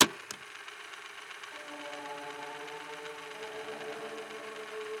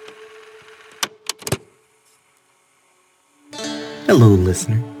Hello,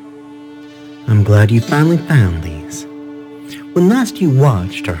 listener. I'm glad you finally found these. When last you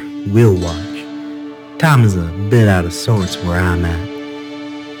watched, or will watch, time is a bit out of sorts where I'm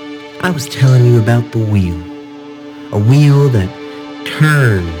at. I was telling you about the wheel. A wheel that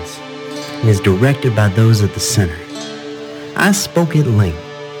turns and is directed by those at the center. I spoke at length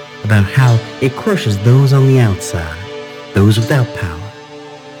about how it crushes those on the outside, those without power.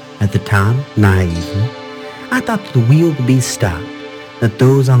 At the time, naively, I thought that the wheel could be stopped, that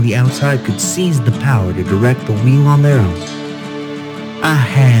those on the outside could seize the power to direct the wheel on their own. I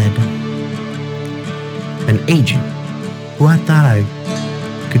had an agent who I thought I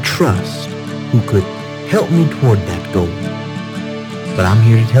could trust, who could help me toward that goal. But I'm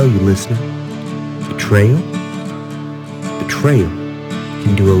here to tell you, listener, betrayal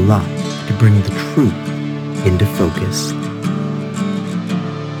can do a lot to bring the truth into focus.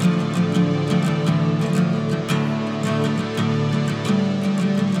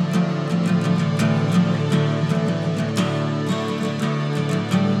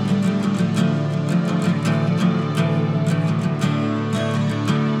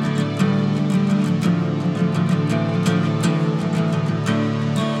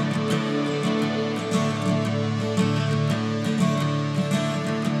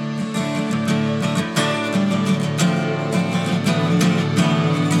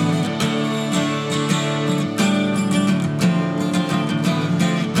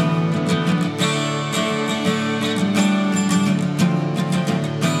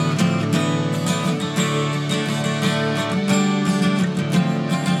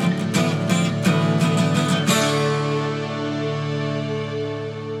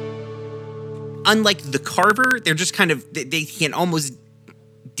 Unlike the Carver, they're just kind of, they can almost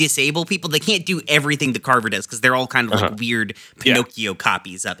disable people. They can't do everything the Carver does because they're all kind of like weird Pinocchio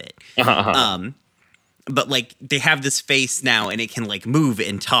copies of it. But like they have this face now and it can like move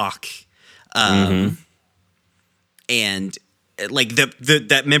and talk. And like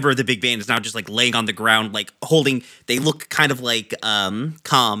that member of the big band is now just like laying on the ground, like holding, they look kind of like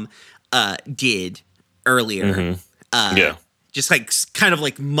Calm did earlier. Just like kind of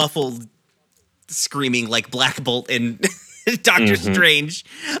like muffled screaming like Black Bolt and Doctor Strange.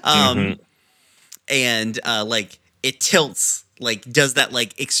 And like it tilts, like does that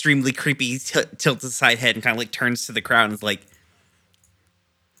like extremely creepy tilt to the side head and kind of like turns to the crowd and is like,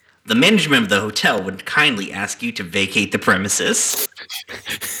 the management of the hotel would kindly ask you to vacate the premises.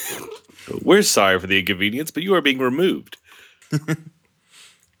 We're sorry for the inconvenience, but you are being removed.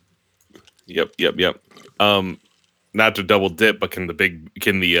 Yep. Not to double dip, but can the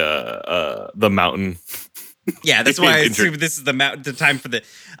mountain? Yeah, that's why I assume this is the time for the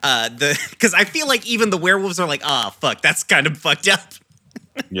because I feel like even the werewolves are like, fuck, that's kind of fucked up.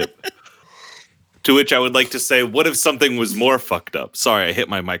 Yep. To which I would like to say, what if something was more fucked up? Sorry, I hit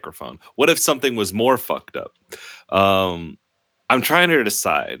my microphone. What if something was more fucked up? I'm trying to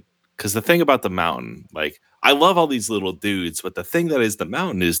decide, because the thing about the mountain, like, I love all these little dudes, but the thing that is the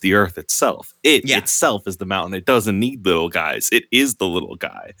mountain is the earth itself. It itself is the mountain. It doesn't need little guys. It is the little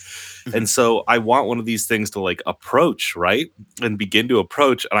guy. And so I want one of these things to like approach, right? And begin to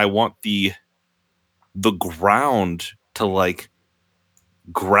approach. And I want the ground to like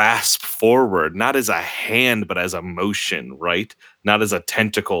grasp forward, not as a hand, but as a motion, right? Not as a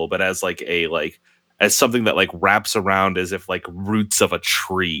tentacle, but as like as something that like wraps around as if like roots of a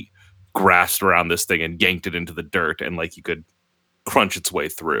tree grasped around this thing and yanked it into the dirt, and like you could crunch its way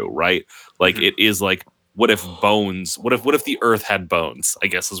through, right? Like it is like, what if the earth had bones, I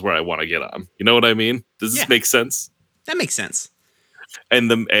guess is where I want to get on. You know what I mean? Does this make sense? That makes sense. And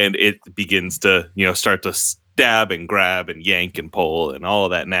it begins to, start to stab and grab and yank and pull and all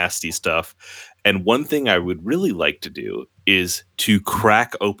of that nasty stuff. And one thing I would really like to do is to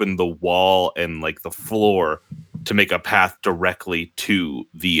crack open the wall and like the floor to make a path directly to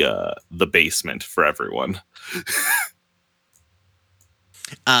the basement for everyone.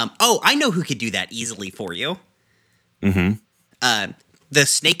 I know who could do that easily for you. The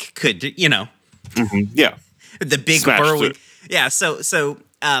snake could, Yeah. The big burrowing. Yeah. So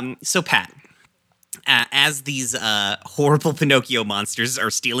Pat, as these horrible Pinocchio monsters are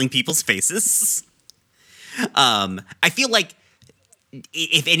stealing people's faces, I feel like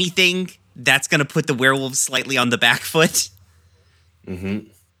if anything, that's going to put the werewolves slightly on the back foot. But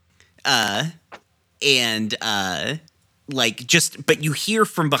you hear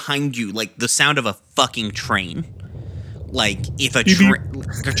from behind you, like, the sound of a fucking train. Like, if a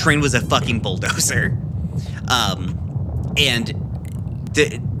train was a fucking bulldozer. And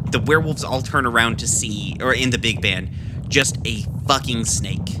the werewolves all turn around to see, or in the big band, just a fucking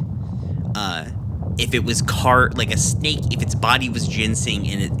snake. if it was like a snake, if its body was ginseng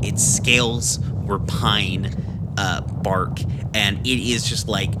and its scales were pine bark, and it is just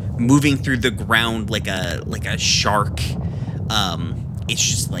like moving through the ground like a shark. It's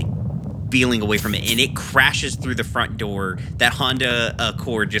just like feeling away from it, and it crashes through the front door. That Honda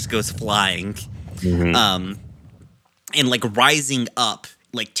Accord just goes flying, and like rising up,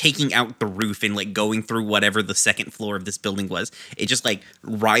 like taking out the roof and like going through whatever the second floor of this building was. It just like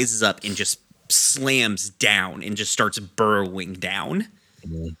rises up and just slams down and just starts burrowing down.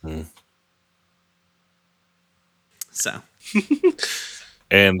 So,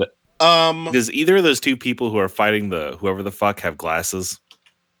 and does either of those two people who are fighting whoever the fuck have glasses?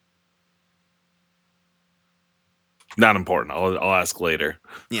 Not important. I'll ask later.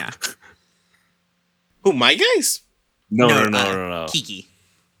 Yeah. Who, my guys? No. Kiki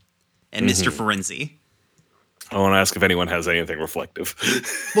and Mr. Ferenzi. I want to ask if anyone has anything reflective.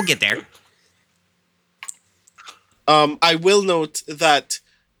 We'll get there. I will note that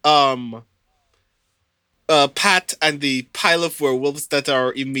Pat and the pile of werewolves that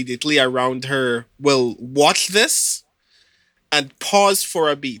are immediately around her will watch this and pause for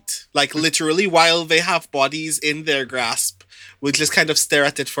a beat. Like, literally, while they have bodies in their grasp, we'll just kind of stare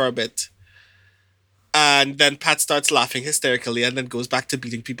at it for a bit. And then Pat starts laughing hysterically and then goes back to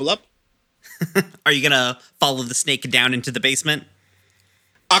beating people up. Are you gonna follow the snake down into the basement?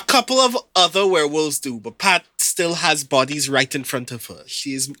 A couple of other werewolves do, but Pat still has bodies right in front of her.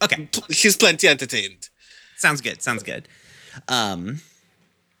 She's plenty entertained. Sounds good.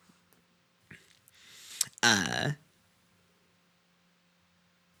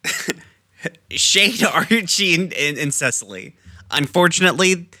 Shade, Archie, and Cecily.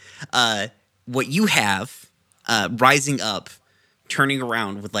 Unfortunately, what you have rising up, turning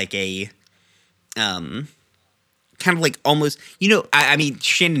around with like a kind of like almost, I mean,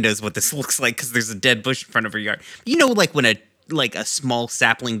 Shannon knows what this looks like because there's a dead bush in front of her yard. Like when a small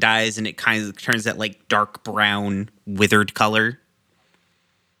sapling dies and it kind of turns that like dark brown withered color.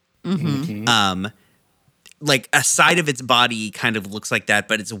 Like a side of its body kind of looks like that,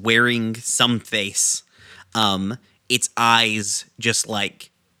 but it's wearing some face. Its eyes just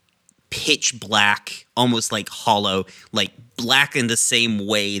like pitch black, almost like hollow, like black in the same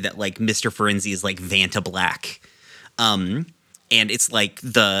way that like Mr. Ferenzi is like Vanta black. And it's like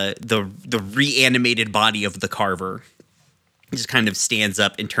the reanimated body of the carver just kind of stands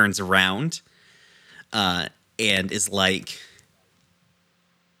up and turns around, and is like,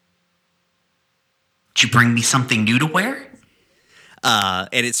 "Did you bring me something new to wear?" And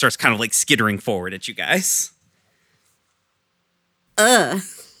it starts kind of like skittering forward at you guys. I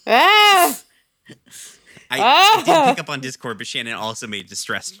didn't pick up on Discord, but Shannon also made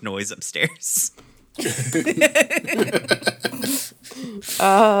distressed noise upstairs.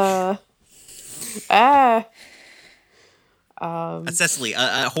 Cecily,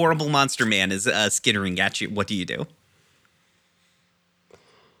 a horrible monster man is skittering at you. What do you do?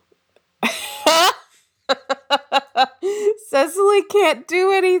 Cecily can't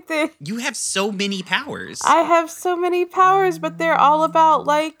do anything. You have so many powers. I have so many powers, but they're all about,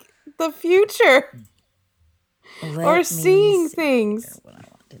 like, the future. Or seeing things. What I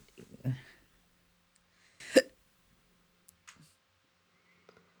want to do.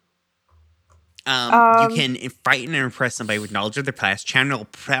 You can frighten and impress somebody with knowledge of their past, channel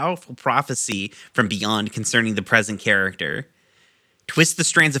powerful prophecy from beyond concerning the present character, twist the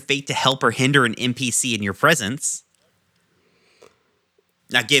strands of fate to help or hinder an NPC in your presence.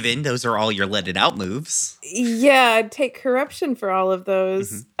 Now, given those are all your let it out moves. Yeah, I'd take corruption for all of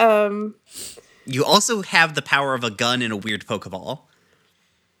those. You also have the power of a gun and a weird Pokeball.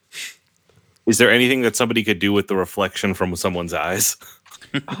 Is there anything that somebody could do with the reflection from someone's eyes?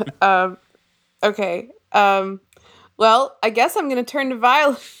 Okay. Well, I guess I'm going to turn to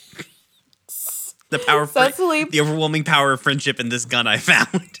violence. The power, Cecily, the overwhelming power of friendship in this gun I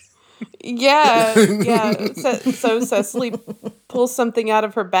found. Yeah. So Cecily pulls something out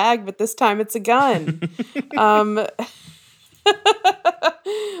of her bag, but this time it's a gun.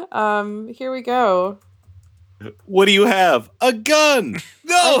 Here we go. What do you have? A gun!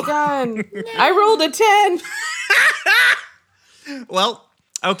 No! A gun. I rolled a 10. Well,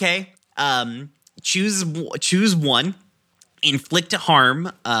 okay. Choose one. Inflict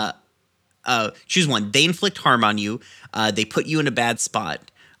harm. Choose one. They inflict harm on you. They put you in a bad spot.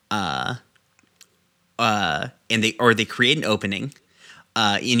 And they create an opening.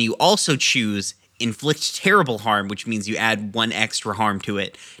 And you also choose inflict terrible harm, which means you add one extra harm to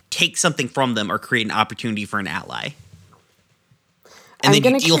it. Take something from them or create an opportunity for an ally. And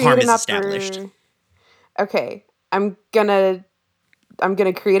then you deal harm as established. Okay. I'm gonna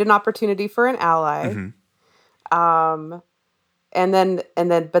gonna create an opportunity for an ally. Mm-hmm.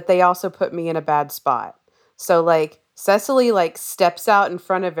 But they also put me in a bad spot. So like Cecily like steps out in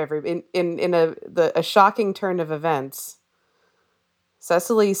front of in a shocking turn of events.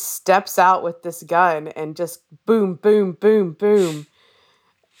 Cecily steps out with this gun and just boom, boom, boom, boom.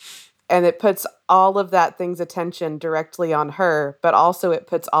 And it puts all of that thing's attention directly on her, but also it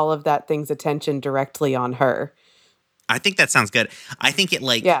puts all of that thing's attention directly on her. I think that sounds good. I think it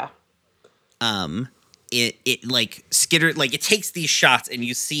like it like skitter, like it takes these shots and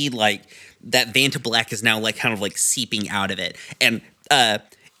you see like that Vanta Black is now like kind of like seeping out of it. And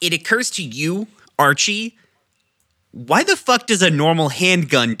it occurs to you, Archie, why the fuck does a normal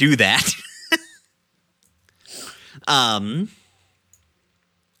handgun do that?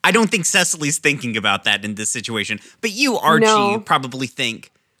 I don't think Cecily's thinking about that in this situation. But you, Archie, probably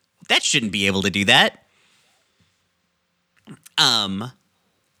think that shouldn't be able to do that.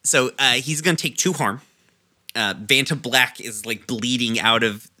 So he's going to take 2 harm. Vanta Black is like bleeding out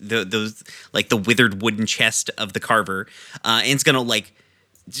of those like the withered wooden chest of the carver. And it's going to like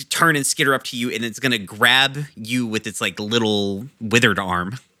turn and skitter up to you, and it's going to grab you with its like little withered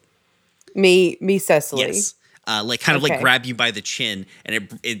arm. Me, Cecily. Yes. Like kind of like grab you by the chin, and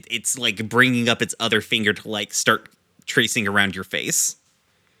it's like bringing up its other finger to like start tracing around your face.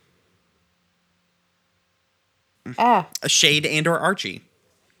 A Shade and or Archie.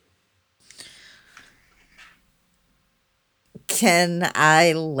 Can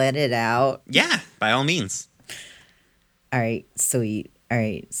I let it out? Yeah, by all means. All right, sweet. All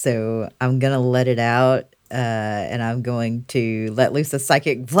right, so I'm gonna let it out, and I'm going to let loose a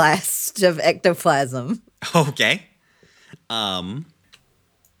psychic blast of ectoplasm. Okay. Yeah,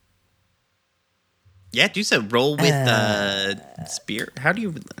 do so. Roll with spirit. How do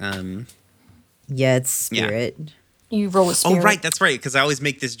you Yeah, it's spirit. Yeah. You roll with spirit. Oh, right, that's right, because I always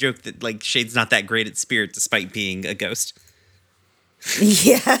make this joke that like Shade's not that great at spirit despite being a ghost.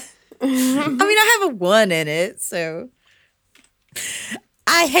 Yeah. I mean, I have a 1 in it, so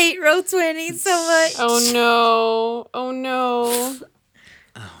I hate Roll20 so much. Oh no. Oh no.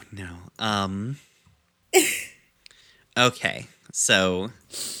 Oh no. Okay, so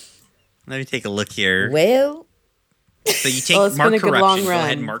let me take a look here. Well, So you take Well, mark it's been a good corruption. long Go ahead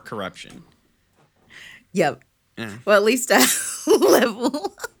run. and mark corruption. yep. Yeah. Well, at least I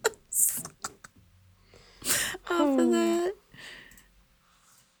level off of that.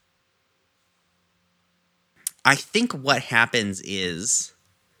 I think what happens is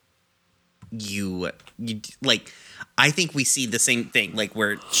you like, I think we see the same thing, like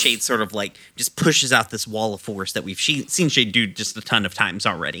where Shade sort of like just pushes out this wall of force that we've seen Shade do just a ton of times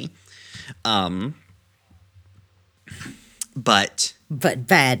already. But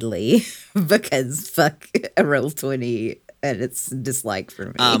badly, because fuck a Roll20 and its dislike for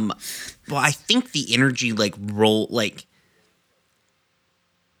me. well, I think the energy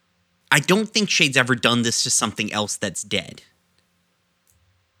I don't think Shade's ever done this to something else that's dead.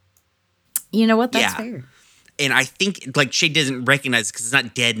 You know what? That's Yeah. fair. And I think like Shade doesn't recognize it because it's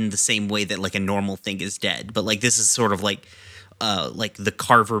not dead in the same way that like a normal thing is dead. But like this is sort of like the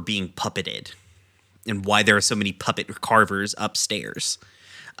carver being puppeted, and why there are so many puppet carvers upstairs.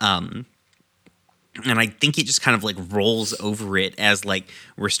 And I think it just kind of like rolls over it as like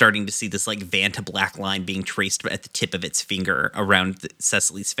we're starting to see this like Vanta Black line being traced at the tip of its finger around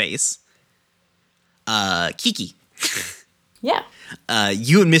Cecily's face. Kiki. Yeah.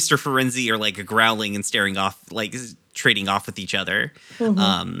 You and Mr. Ferenzi are like growling and staring off, like trading off with each other.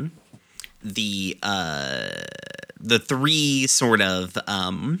 Mm-hmm. The three sort of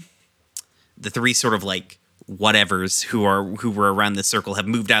like whatevers who were around the circle have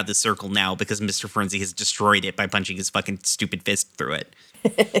moved out of the circle now because Mr. Ferenzi has destroyed it by punching his fucking stupid fist through it.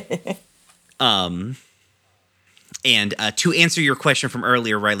 And to answer your question from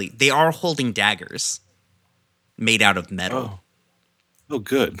earlier, Riley, they are holding daggers made out of metal. Oh,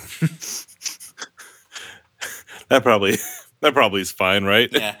 good. That probably is fine, right?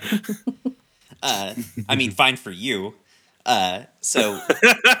 Yeah. I mean, fine for you. So,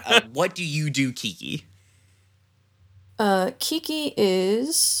 what do you do, Kiki? Kiki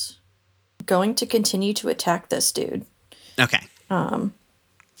is going to continue to attack this dude. Okay.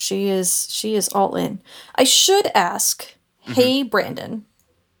 She is all in. I should ask, hey Brandon,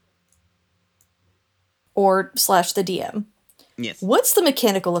 or / the DM. Yes. What's the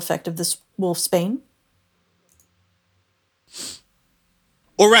mechanical effect of this wolf's bane?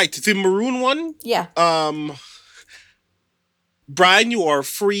 All right, the maroon one. Yeah. Brian, you are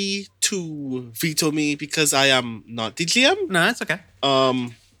free to veto me because I am not the GM. No, that's okay.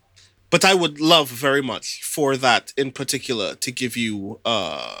 But I would love very much for that in particular to give you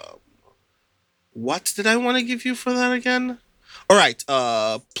what did I want to give you for that again? All right,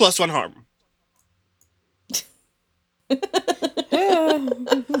 +1 harm.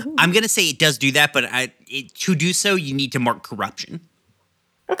 I'm gonna say it does do that, but to do so, you need to mark corruption.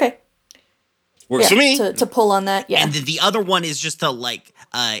 Okay. Works for me. To pull on that, yeah. And the other one is just to like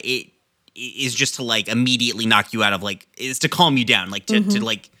it is just to like immediately knock you out of like is to calm you down, like to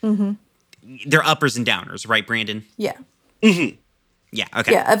like they're uppers and downers, right, Brandon? Yeah. Yeah.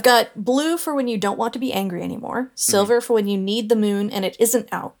 Okay. Yeah, I've got blue for when you don't want to be angry anymore, silver for when you need the moon and it isn't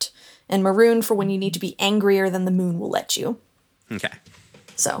out, and maroon for when you need to be angrier than the moon will let you. Okay.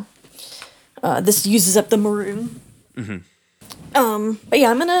 So, this uses up the maroon. But yeah,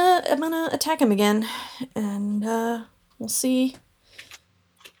 I'm gonna attack him again, and we'll see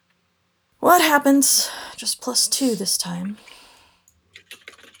what happens. Just +2 this time.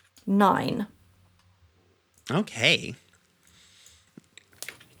 9. Okay.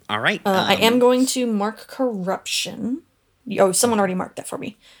 All right. I am going to mark corruption. Oh, someone already marked that for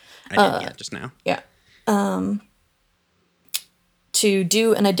me. I did, just now. Yeah. To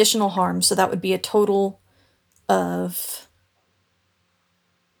do an additional harm, so that would be a total of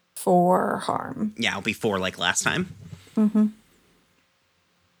 4 harm. Yeah, it'll be 4 like last time.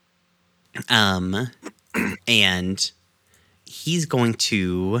 And he's going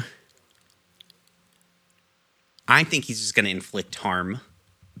to. I think he's just going to inflict harm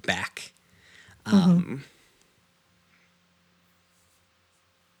back. And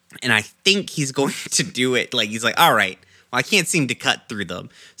I think he's going to do it like he's like, all right, well, I can't seem to cut through them.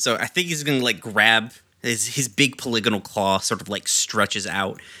 So I think he's going to like grab his big polygonal claw sort of like stretches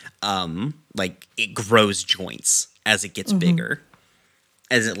out. Like it grows joints as it gets bigger.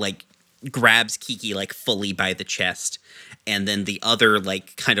 As it like grabs Kiki like fully by the chest. And then the other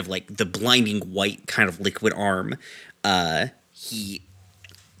like kind of like the blinding white kind of liquid arm, he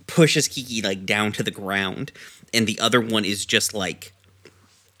pushes Kiki like down to the ground. And the other one is just like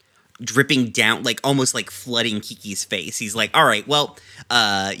dripping down, like almost like flooding Kiki's face. He's like, all right, well,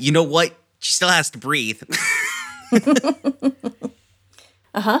 you know what? She still has to breathe.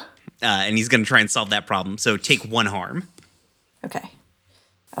 And he's going to try and solve that problem. So take 1 harm. Okay.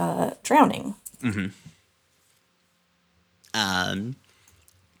 Drowning.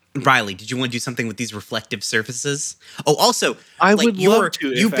 Riley, did you want to do something with these reflective surfaces? Oh, also, I like would love to,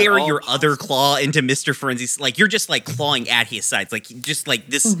 you if at bury all your other claw into Mr. Frenzy's, like you're just like clawing at his sides, like just like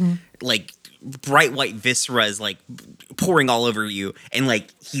this, like bright white viscera is like pouring all over you, and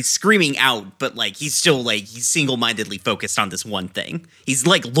like he's screaming out, but like he's still like he's single-mindedly focused on this one thing. He's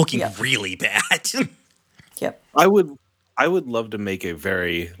like looking really bad. Yep. I would love to make a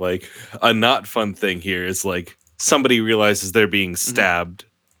very like a not fun thing here is like somebody realizes they're being stabbed,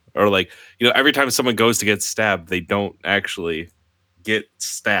 or like, you know, every time someone goes to get stabbed, they don't actually get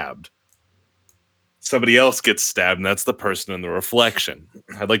stabbed. Somebody else gets stabbed, and that's the person in the reflection.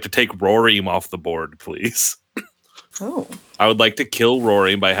 I'd like to take Rorim off the board, please. Oh. I would like to kill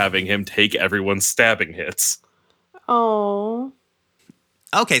Rorim by having him take everyone's stabbing hits. Oh.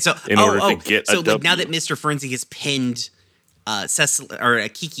 Okay, so in order to get so a like W. now that Mr. Frenzy has pinned Cecil or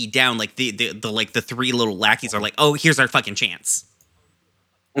Kiki down, like the 3 little lackeys are like, oh, here's our fucking chance.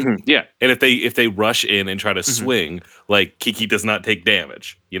 Yeah, and if they rush in and try to swing, like Kiki does not take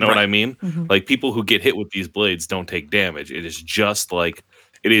damage. You know what I mean? Like people who get hit with these blades don't take damage. It is just like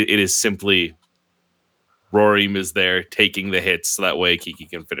it is simply Rorim is there taking the hits so that way Kiki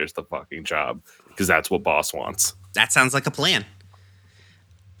can finish the fucking job because that's what boss wants. That sounds like a plan.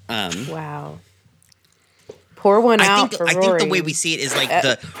 Wow. Pour one out for I Rory. think the way we see it is like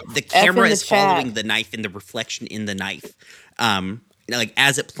the camera the is chat. following the knife and the reflection in the knife. Like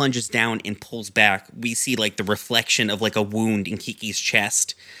as it plunges down and pulls back, we see like the reflection of like a wound in Kiki's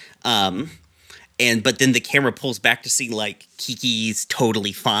chest. But then the camera pulls back to see like Kiki's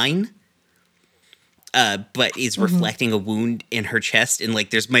totally fine. But is reflecting a wound in her chest, and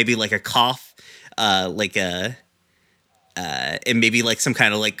like there's maybe like a cough, and maybe like some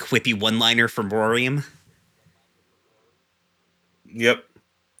kind of like quippy one-liner from Rorim. Yep.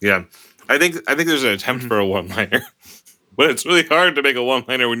 Yeah. I think there's an attempt for a one-liner. But it's really hard to make a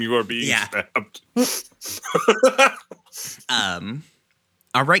one-liner when you are being stabbed.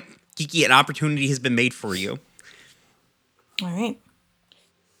 All right, Kiki, an opportunity has been made for you. All right.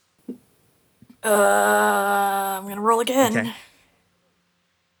 I'm gonna roll again. Okay.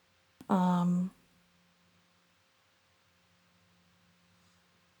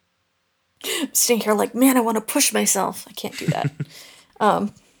 Sitting here like, man, I want to push myself. I can't do that. I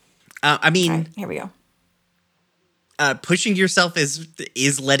mean, All right, here we go. pushing yourself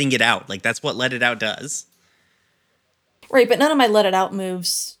is letting it out. Like that's what let it out does. Right, but none of my let it out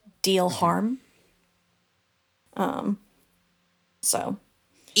moves deal harm. So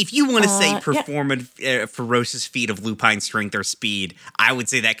if you want to say perform a ferocious feat of lupine strength or speed, I would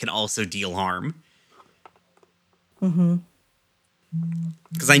say that can also deal harm. Because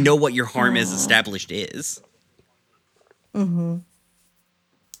I know what your harm as established is. I'm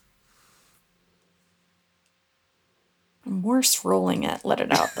worse rolling at let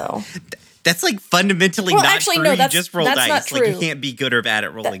it out though. That's like fundamentally not actually, true. no, You just roll that's dice. not Like you true. can't be good or bad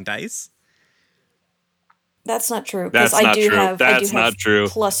at rolling dice. That's not true. That's I not do true. have. That's not true.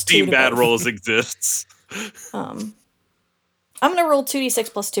 +2 Team to bad both. rolls exists. I'm gonna roll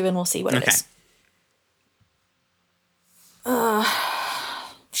 2d6 plus 2, and we'll see what it is.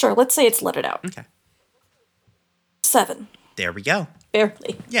 Sure. Let's say it's let it out. Okay. 7. There we go.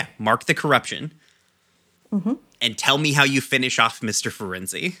 Barely. Yeah, mark the corruption. And tell me how you finish off Mr.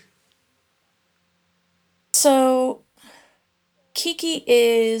 Ferenzi. So, Kiki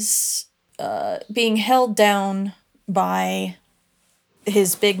is being held down by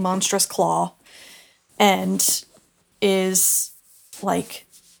his big monstrous claw and is, like,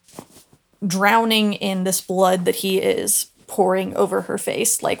 drowning in this blood that he is pouring over her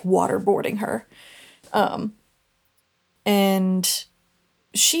face, like waterboarding her. And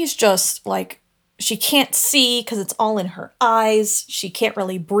she's just, like, she can't see because it's all in her eyes. She can't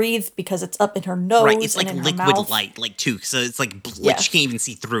really breathe because it's up in her nose. Right, it's like and in liquid her mouth. light, like too. So it's like Yeah. she can't even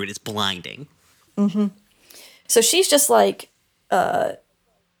see through it. It's blinding. So she's just like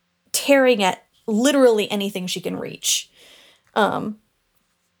tearing at literally anything she can reach. And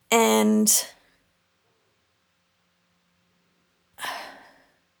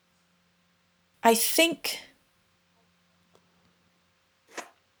I think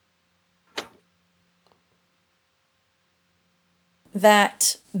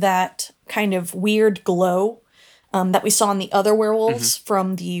that kind of weird glow that we saw in the other werewolves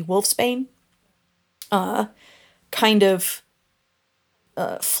from the Wolfsbane kind of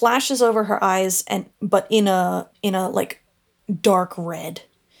flashes over her eyes, but in a like dark red.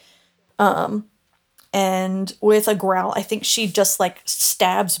 And with a growl, I think she just like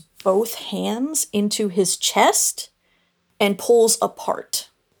stabs both hands into his chest and pulls apart.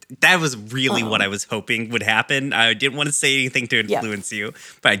 That was really what I was hoping would happen. I didn't want to say anything to influence you,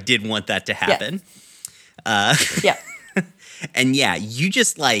 but I did want that to happen. Yeah. And yeah, you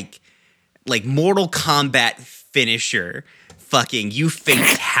just like Mortal Kombat finisher, fucking you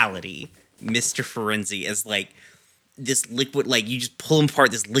fatality, Mr. Ferenzi, as like this liquid, like you just pull him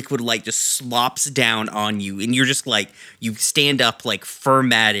apart, this liquid light just slops down on you, and you're just like, you stand up like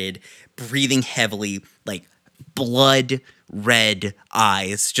fur-matted, breathing heavily, like blood red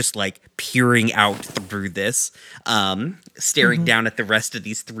eyes just like peering out through this, staring down at the rest of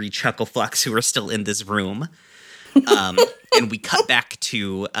these 3 chuckle fucks who are still in this room. And we cut back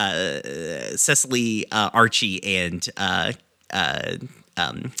to Cecily, Archie, and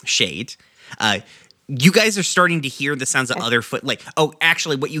Shade. You guys are starting to hear the sounds of other foot. Like, oh,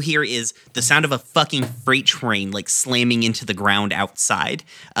 actually, what you hear is the sound of a fucking freight train like slamming into the ground outside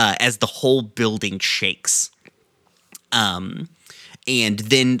as the whole building shakes. And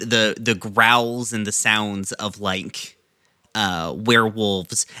then the growls and the sounds of like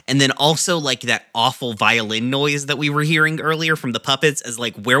werewolves, and then also like that awful violin noise that we were hearing earlier from the puppets, as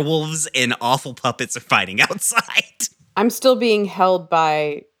like werewolves and awful puppets are fighting outside. I'm still being held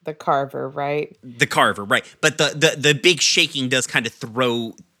by the carver, right? The carver, right? But the big shaking does kind of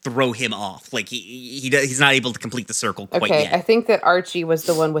throw him off. Like he's not able to complete the circle quite yet. I think that Archie was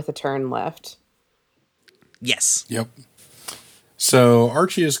the one with a turn left. Yes. Yep. So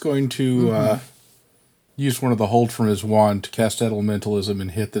Archie is going to use one of the hold from his wand to cast elementalism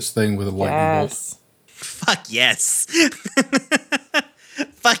and hit this thing with a lightning bolt. Fuck yes.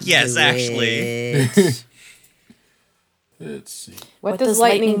 Fuck yes, actually. Let's see. What does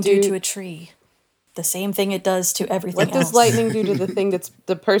lightning do to a tree? The same thing it does to everything What does lightning do to the thing that's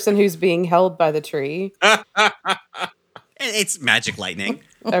the person who's being held by the tree? It's magic lightning.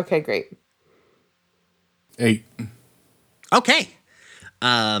 Okay, great. 8. Okay.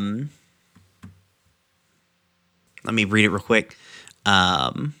 Let me read it real quick.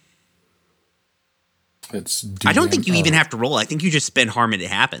 It's I don't think you even have to roll. I think you just spend harm and it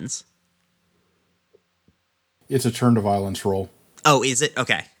happens. It's a turn to violence roll. Oh, is it?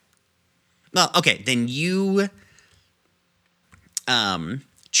 Okay. Well, okay, then you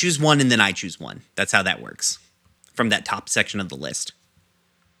choose one and then I choose one. That's how that works. From that top section of the list.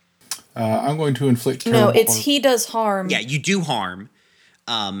 I'm going to inflict terrible No, it's he does harm. Yeah, you do harm.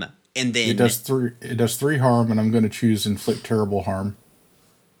 And then It does 3 harm, and I'm going to choose inflict terrible harm.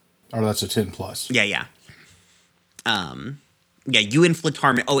 Or that's a 10 plus. Yeah. Yeah, you inflict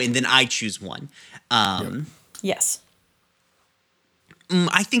harm. Oh, and then I choose one. Yes.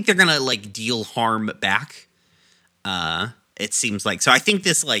 I think they're gonna like deal harm back. It seems like so. I think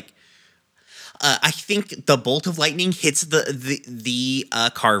this like. I think the bolt of lightning hits the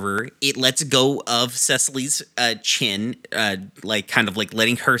carver. It lets go of Cecily's chin, like kind of like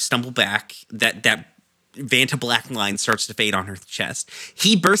letting her stumble back. That Vanta black line starts to fade on her chest.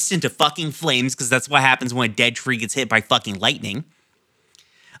 He bursts into fucking flames because that's what happens when a dead tree gets hit by fucking lightning.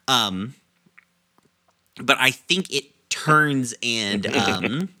 But I think it turns and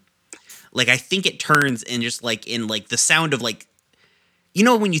like I think it turns and just like in like the sound of like. You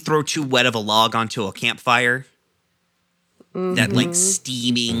know when you throw too wet of a log onto a campfire? Mm-hmm. That like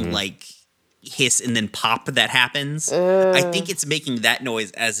steaming like hiss and then pop that happens? I think it's making that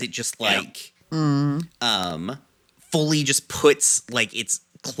noise as it just like fully just puts like its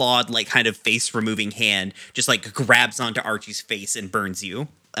clawed like kind of face removing hand just like grabs onto Archie's face and burns you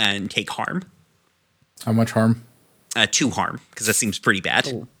and take harm. How much harm? 2 harm because that seems pretty bad.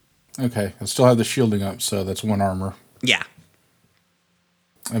 Ooh. Okay, I still have the shielding up, so that's 1 armor. Yeah.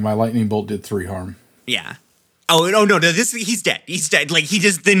 And my lightning bolt did 3 harm. Yeah. Oh no! He's dead. He's dead. Like he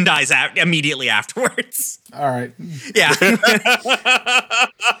just then dies out immediately afterwards. All right. Yeah.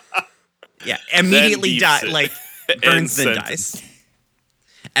 Yeah. Immediately die. Like burns then dies.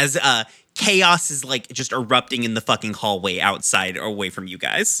 As chaos is like just erupting in the fucking hallway outside or away from you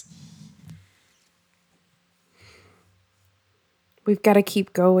guys. We've got to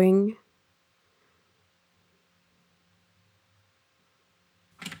keep going.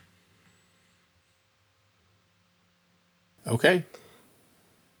 Okay.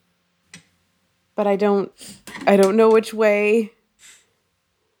 But I don't know which way.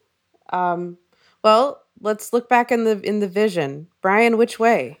 Well, let's look back in the vision. Brian, which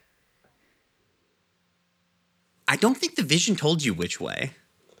way? I don't think the vision told you which way.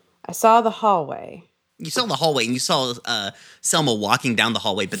 I saw the hallway. You saw the hallway and you saw Selma walking down the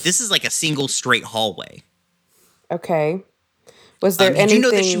hallway, but this is like a single straight hallway. Okay. Was there anything? anything? You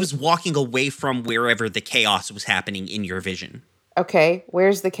know that she was walking away from wherever the chaos was happening in your vision. Okay,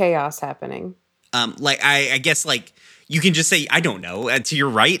 where's the chaos happening? Like I guess like you can just say I don't know to your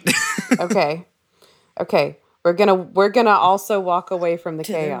right. Okay, we're gonna also walk away from the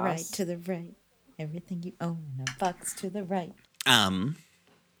chaos. To the right, everything you own in a box to the right.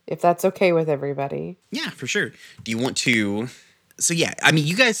 If that's okay with everybody. Yeah, for sure. Do you want to? So yeah, I mean,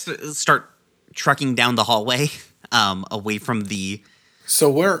 you guys start trucking down the hallway. Away from the... So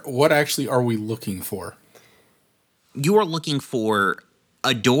what actually are we looking for? You are looking for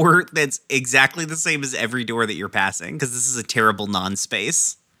a door that's exactly the same as every door that you're passing, because this is a terrible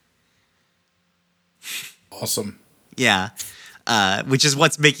non-space. Awesome. Yeah. Which is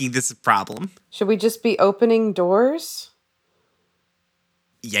what's making this a problem. Should we just be opening doors?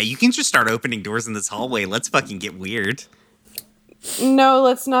 Yeah, you can just start opening doors in this hallway. Let's fucking get weird. No,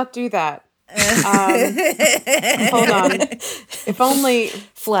 let's not do that. Hold on. If only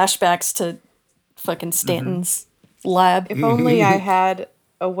flashbacks to fucking Stanton's lab. If only I had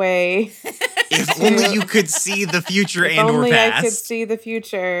a way. If only you could see the future and or past. If only I could see the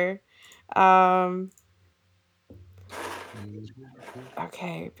future.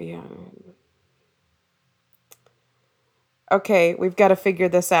 Okay, beyond. Okay, we've got to figure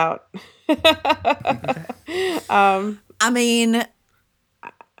this out. I mean,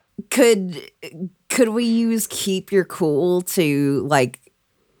 could we use keep your cool to like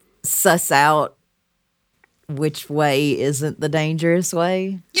suss out which way isn't the dangerous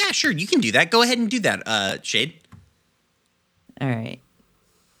way? Yeah, sure, you can do that. Go ahead and do that, Shade. All right.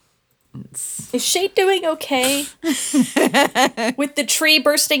 Is Shade doing okay with the tree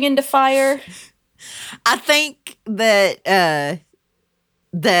bursting into fire? I think that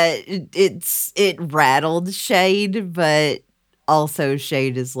it rattled Shade, but also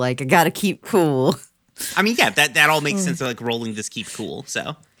Shade is like, I gotta keep cool. I mean, yeah, that all makes sense. Like rolling this keep cool.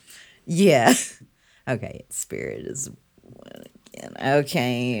 So yeah. Okay, spirit is one again.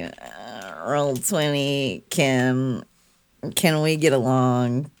 Okay, roll 20. Can we get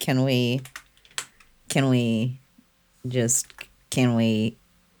along? Can we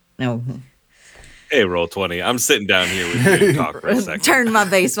no. Hey, roll 20. I'm sitting down here with you and talk for a second. Turn my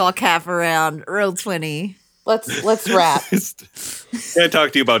baseball cap around. Roll 20. Let's wrap. Can I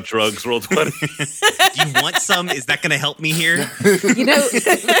talk to you about drugs? Roll 20. Do you want some? Is that going to help me here? You know,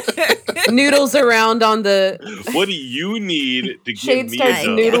 noodles around on the... What do you need to Shade give me starts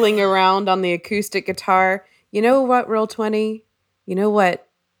noodling around on the acoustic guitar. You know what, roll 20? You know what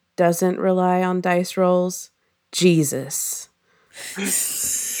doesn't rely on dice rolls? Jesus.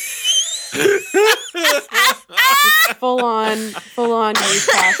 full on youth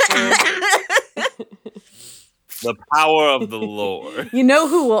pastor. The power of the Lord. You know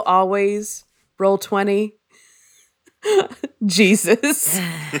who will always roll 20? Jesus.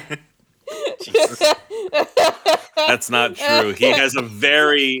 That's not true. He has a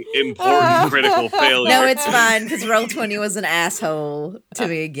very important critical failure. No, it's fine because Roll20 was an asshole to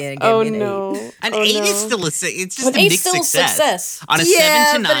me again. Oh Me an no. 8. An Oh, 8 no. is still it's just An a 8 mixed still success. On a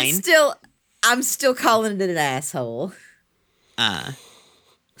Yeah, 7 to but 9. it's still, I'm still calling it an asshole.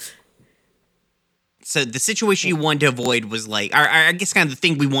 So the situation you wanted to avoid was like, or I guess kind of the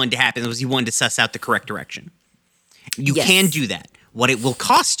thing we wanted to happen was you wanted to suss out the correct direction. You Yes. can do that. What it will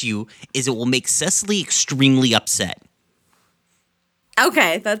cost you is it will make Cecily extremely upset.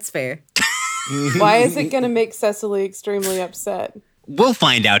 Okay, that's fair. Why is it going to make Cecily extremely upset? We'll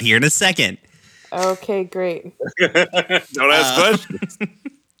find out here in a second. Okay, great. Don't ask questions.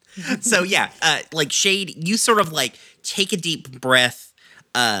 So yeah, like Shade, you sort of like take a deep breath,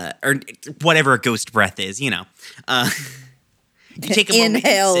 or whatever a ghost breath is, you know. You take a moment and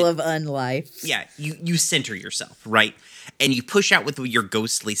Inhale sit- of unlife. Yeah, you center yourself, right? And you push out with your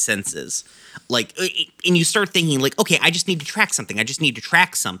ghostly senses. Like, and you start thinking, like, okay, I just need to track something. I just need to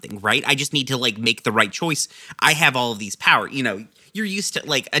track something, right? I just need to, like, make the right choice. I have all of these power. You know, you're used to,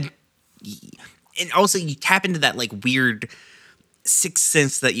 like, and also you tap into that, like, weird sixth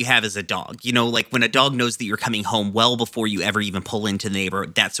sense that you have as a dog. You know, like, when a dog knows that you're coming home well before you ever even pull into the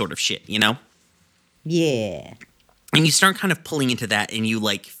neighborhood, that sort of shit, you know? Yeah. And you start kind of pulling into that, and you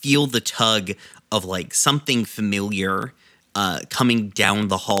like feel the tug of like something familiar coming down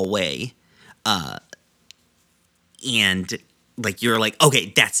the hallway, and like you're like,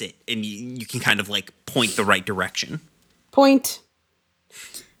 okay, that's it, and you can kind of like point the right direction. Point.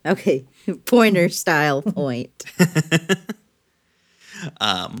 Okay. Pointer style point.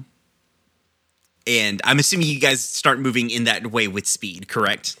 And I'm assuming you guys start moving in that way with speed,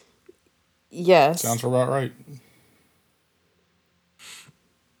 correct? Yes. Sounds about right.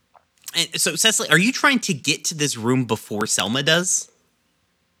 And so, Cecily, are you trying to get to this room before Selma does?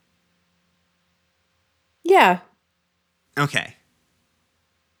 Yeah. Okay.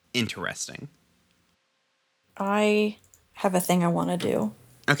 Interesting. I have a thing I want to do.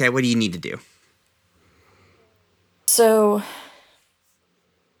 Okay, what do you need to do? So,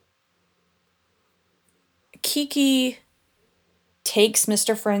 Kiki takes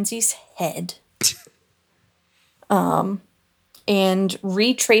Mr. Frenzy's head and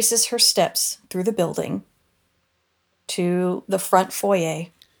retraces her steps through the building to the front foyer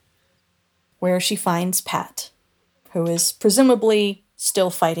where she finds Pat, who is presumably still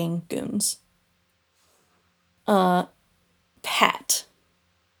fighting goons. Pat.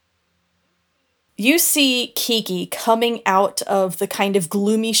 You see Kiki coming out of the kind of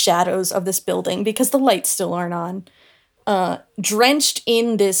gloomy shadows of this building because the lights still aren't on, drenched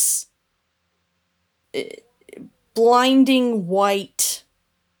in this blinding white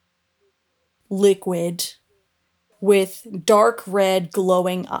liquid with dark red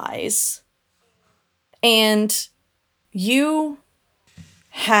glowing eyes. And you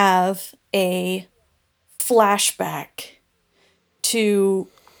have a flashback to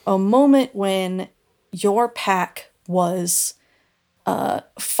a moment when your pack was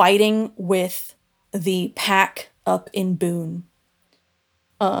fighting with the pack up in Boone.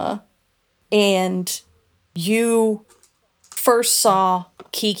 And you first saw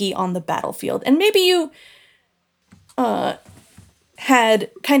Kiki on the battlefield. And maybe you had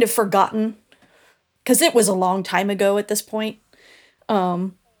kind of forgotten, because it was a long time ago at this point.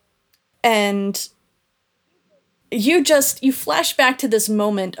 And you flash back to this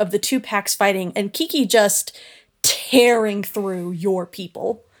moment of the two packs fighting and Kiki just tearing through your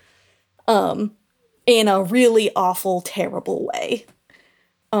people in a really awful, terrible way.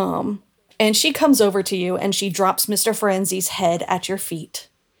 And she comes over to you and she drops Mr. Ferenzi's head at your feet.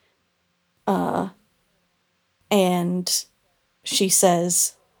 And she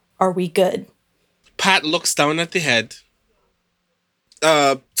says, "Are we good?" Pat looks down at the head,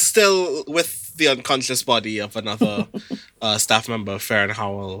 still with the unconscious body of another staff member, Farron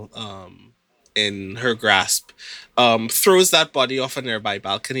Howell, in her grasp. Throws that body off a nearby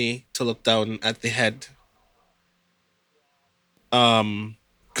balcony to look down at the head.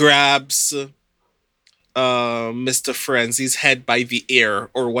 Grabs Mr. Ferenzi's head by the ear,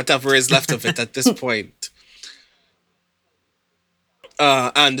 or whatever is left of it at this point.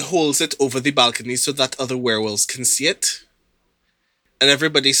 And holds it over the balcony so that other werewolves can see it. And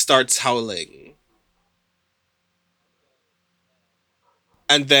everybody starts howling.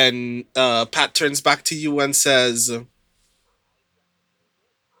 And then Pat turns back to you and says,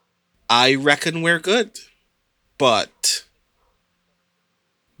 I reckon we're good. But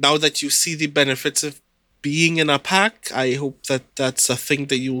now that you see the benefits of being in a pack, I hope that that's a thing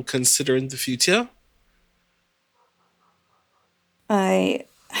that you will consider in the future. I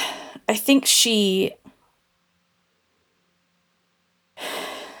think she...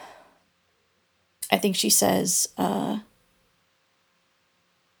 I think she says,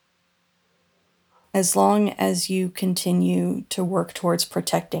 as long as you continue to work towards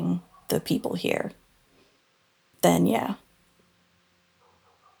protecting the people here, then yeah.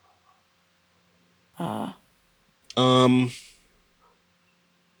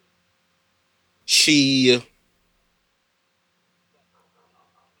 She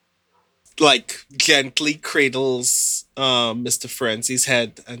like gently cradles Mr. Ferenzi's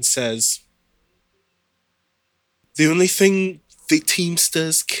head and says, the only thing the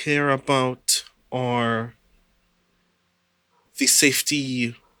Teamsters care about are the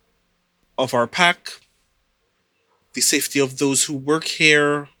safety of our pack, the safety of those who work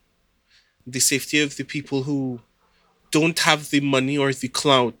here, the safety of the people who don't have the money or the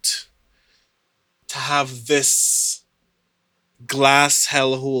clout to have this glass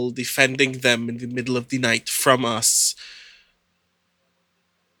hellhole defending them in the middle of the night from us.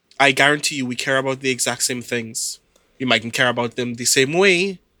 I guarantee you we care about the exact same things. You mightn't care about them the same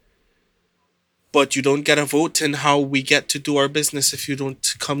way, but you don't get a vote in how we get to do our business if you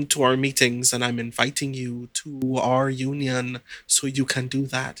don't come to our meetings, and I'm inviting you to our union so you can do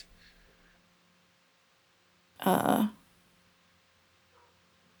that.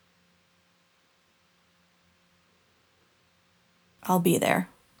 I'll be there,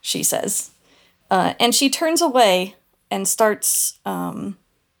 she says. And she turns away and starts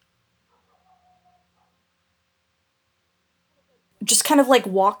just kind of like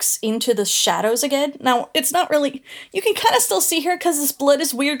walks into the shadows again. Now, it's not really... You can kind of still see her because this blood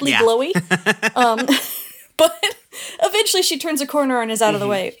is weirdly glowy. But eventually she turns a corner and is out of the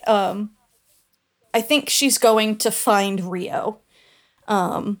way. I think she's going to find Rio.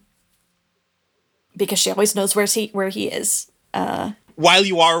 Because she always knows where he is. While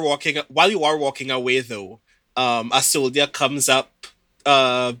you are walking away, though, a soldier comes up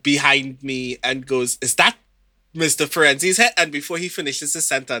behind me and goes, "Is that Mr. Ferenzi's head?" And before he finishes his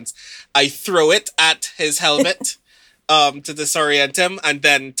sentence, I throw it at his helmet to disorient him and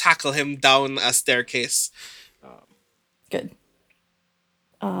then tackle him down a staircase. Good.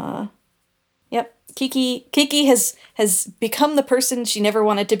 Yep. Kiki has become the person she never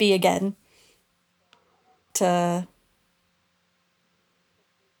wanted to be again. To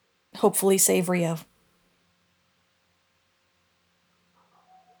hopefully save Rio.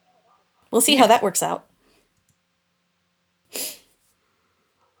 We'll see how that works out.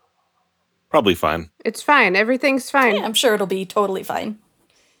 Probably fine. It's fine. Everything's fine. Yeah, I'm sure it'll be totally fine.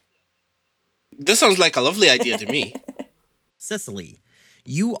 This sounds like a lovely idea to me. Cecily,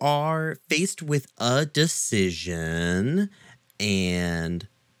 you are faced with a decision, and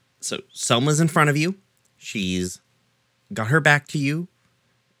so Selma's in front of you. She's got her back to you.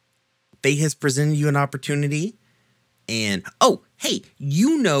 Fate has presented you an opportunity, and oh, hey,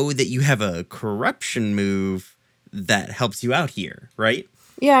 you know that you have a corruption move that helps you out here, right?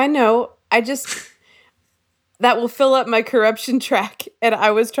 Yeah, I know. That will fill up my corruption track, and I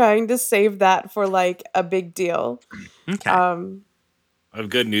was trying to save that for like a big deal. Okay. I have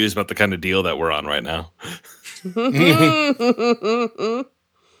good news about the kind of deal that we're on right now.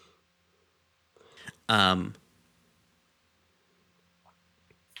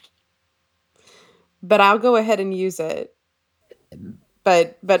 But I'll go ahead and use it.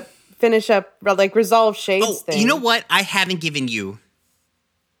 But finish up, like, resolve Shade's thing. You know what? I haven't given you.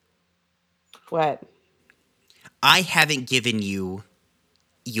 What? I haven't given you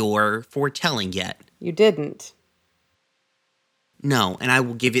your foretelling yet. You didn't. No, and I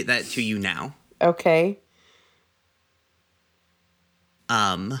will give it that to you now. Okay.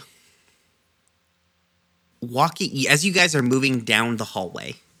 Walking as you guys are moving down the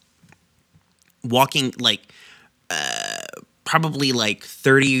hallway, walking like probably like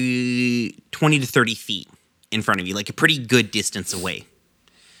 20 to 30 feet in front of you, like a pretty good distance away.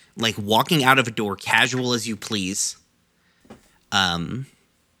 Like walking out of a door, casual as you please,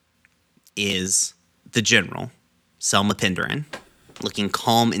 is the general, Selma Penderin, looking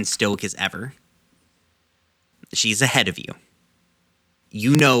calm and stoic as ever. She's ahead of you.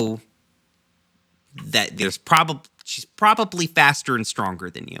 You know that she's probably faster and stronger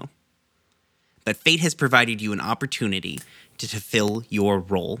than you. But fate has provided you an opportunity to fulfill your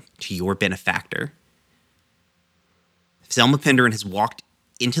role to your benefactor. Selma Penderin has walked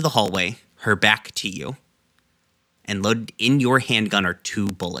into the hallway, her back to you, and loaded in your handgun are 2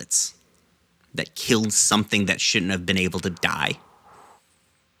 bullets that killed something that shouldn't have been able to die.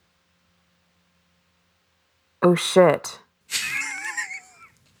 Oh, shit.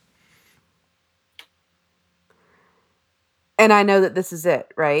 And I know that this is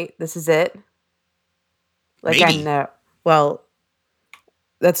it, right? This is it? Like, Maybe. I know. Well,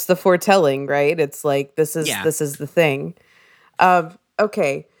 that's the foretelling, right? It's like, this is the thing.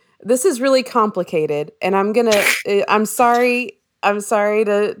 Okay. This is really complicated, and I'm sorry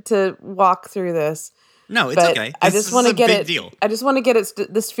to walk through this. No, it's but okay. I just want to get it. Deal. I just want to get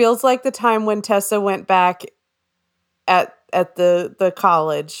it. This feels like the time when Tessa went back at the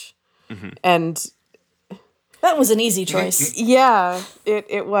college, and That was an easy choice. yeah,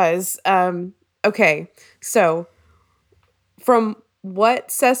 it was. Okay, so from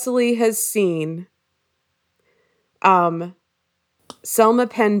what Cecily has seen, Selma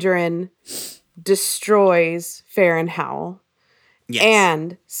Pendrin destroys Farron Howell. Yes.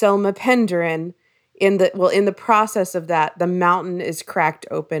 And Selma Pendrin, in the process of that, the mountain is cracked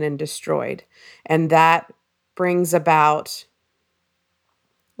open and destroyed. And that brings about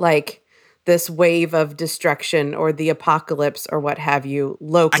like this wave of destruction or the apocalypse or what have you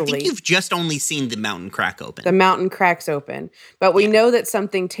locally. I think you've just only seen the mountain crack open. The mountain cracks open. But we know that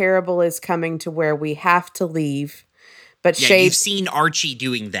something terrible is coming to where we have to leave. But Shade, you've seen Archie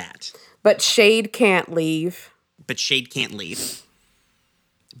doing that. But Shade can't leave. But Shade can't leave.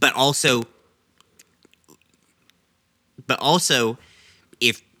 But also,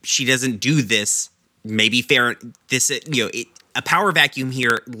 if she doesn't do this, maybe Farron, a power vacuum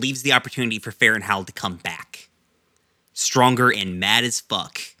here leaves the opportunity for Farron Howell to come back, stronger and mad as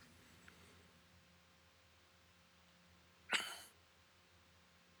fuck.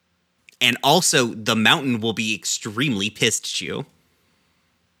 And also, the mountain will be extremely pissed at you.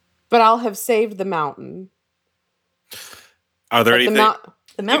 But I'll have saved the mountain. Are there anything?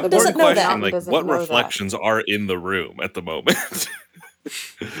 The mountain doesn't know that. Like, what reflections are in the room at the moment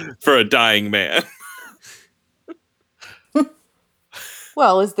for a dying man?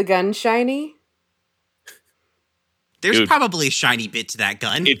 Well, is the gun shiny? There's probably a shiny bit to that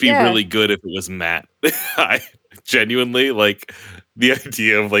gun. It'd be really good if it was matte. I genuinely like the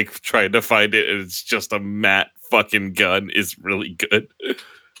idea of like trying to find it and it's just a matte fucking gun is really good.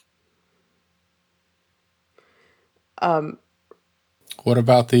 What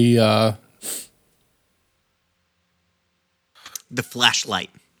about the flashlight?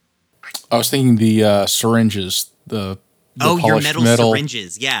 I was thinking the syringes. The your metal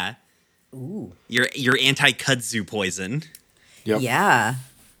syringes, yeah. Ooh. Your anti-kudzu poison. Yep. Yeah.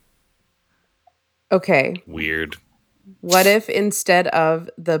 Okay. Weird. What if instead of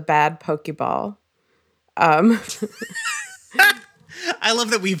the bad Pokeball, I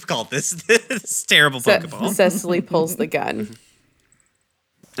love that we've called this terrible Pokeball. Cecily pulls the gun.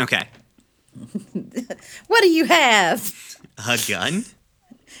 Okay. What do you have? A gun?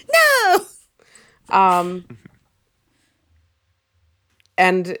 No.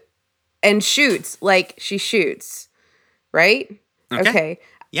 And shoots, like she shoots, right? Okay.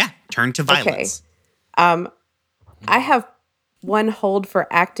 Yeah, turn to violence. Okay. I have one hold for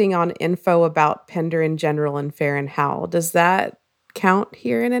acting on info about Pender in general and Farron Howell. Does that count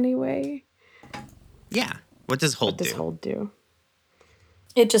here in any way? Yeah. What does hold do?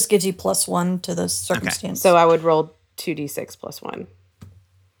 It just gives you +1 to the circumstance. So I would roll 2d6 plus 1.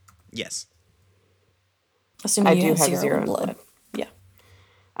 Yes. Assuming I you do have 0 in blood. blood. Yeah.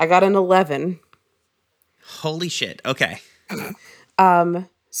 I got an 11. Holy shit. Okay. So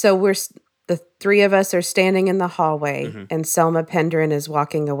the three of us are standing in the hallway, and Selma Pendrin is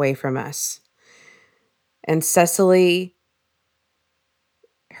walking away from us. And Cecily,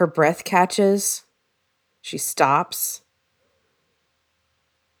 her breath catches. She stops.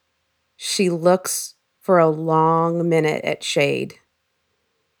 She looks for a long minute at Shade.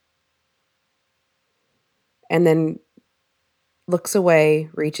 And then looks away,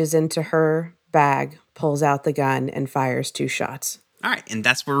 reaches into her bag, pulls out the gun, and fires 2 shots. All right, and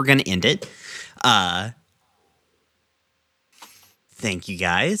that's where we're going to end it. Thank you,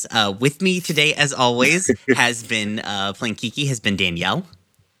 guys. With me today, as always, has been playing Kiki, has been Danielle.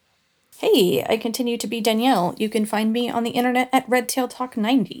 Hey, I continue to be Danielle. You can find me on the internet at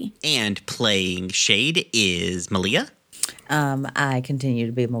RedTailTalk90. And playing Shade is Malia. I continue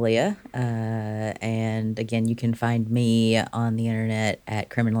to be Malia. And again, you can find me on the internet at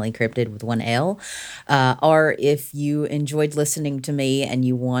Criminally Cryptid with 1 L. Or if you enjoyed listening to me and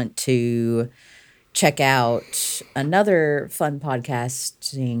you want to check out another fun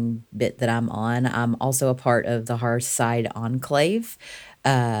podcasting bit that I'm on, I'm also a part of the Horror Side Enclave.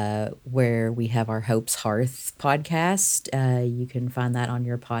 where we have our Hope's Hearth podcast. You can find that on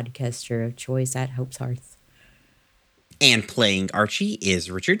your podcaster of choice at Hope's Hearth. And playing Archie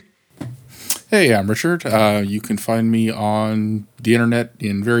is Richard. Hey, I'm Richard. You can find me on the internet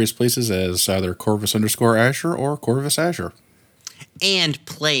in various places as either Corvus_Azure or Corvus Azure. And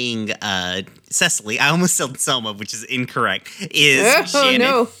playing Cecily, I almost said Selma, which is incorrect, is Shannon.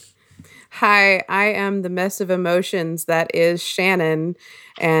 No. Hi, I am the mess of emotions that is Shannon,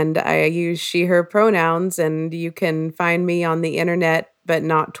 and I use she, her pronouns, and you can find me on the internet, but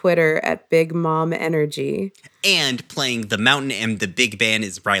not Twitter, at Big Mom Energy. And playing the Mountain and the Big Band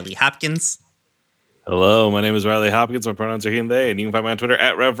is Riley Hopkins. Hello, my name is Riley Hopkins. My pronouns are he and they, and you can find me on Twitter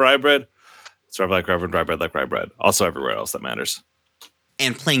at RevRyeBread. It's Rev like Reverend, Rye Bread like Rye Bread. Also everywhere else that matters.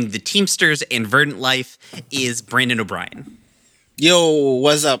 And playing the Teamsters and Verdant Life is Brandon O'Brien. Yo,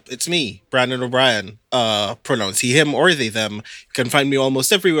 what's up? It's me, Brandon O'Brien. Pronouns he, him, or they, them. You can find me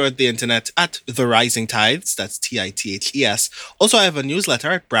almost everywhere on the internet at The Rising Tides. That's TITHES. Also, I have a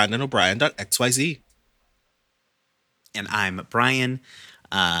newsletter at brandonobrien.xyz. And I'm Brian.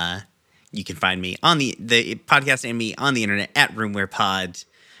 You can find me on the podcast and me on the internet at RoomWarePod.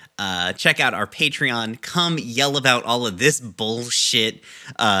 Check out our Patreon. Come yell about all of this bullshit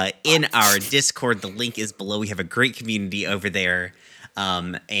in our Discord. The link is below. We have a great community over there.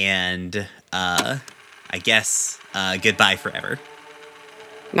 And I guess goodbye forever.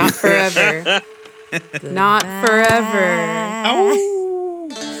 Not forever. Not forever. Ow.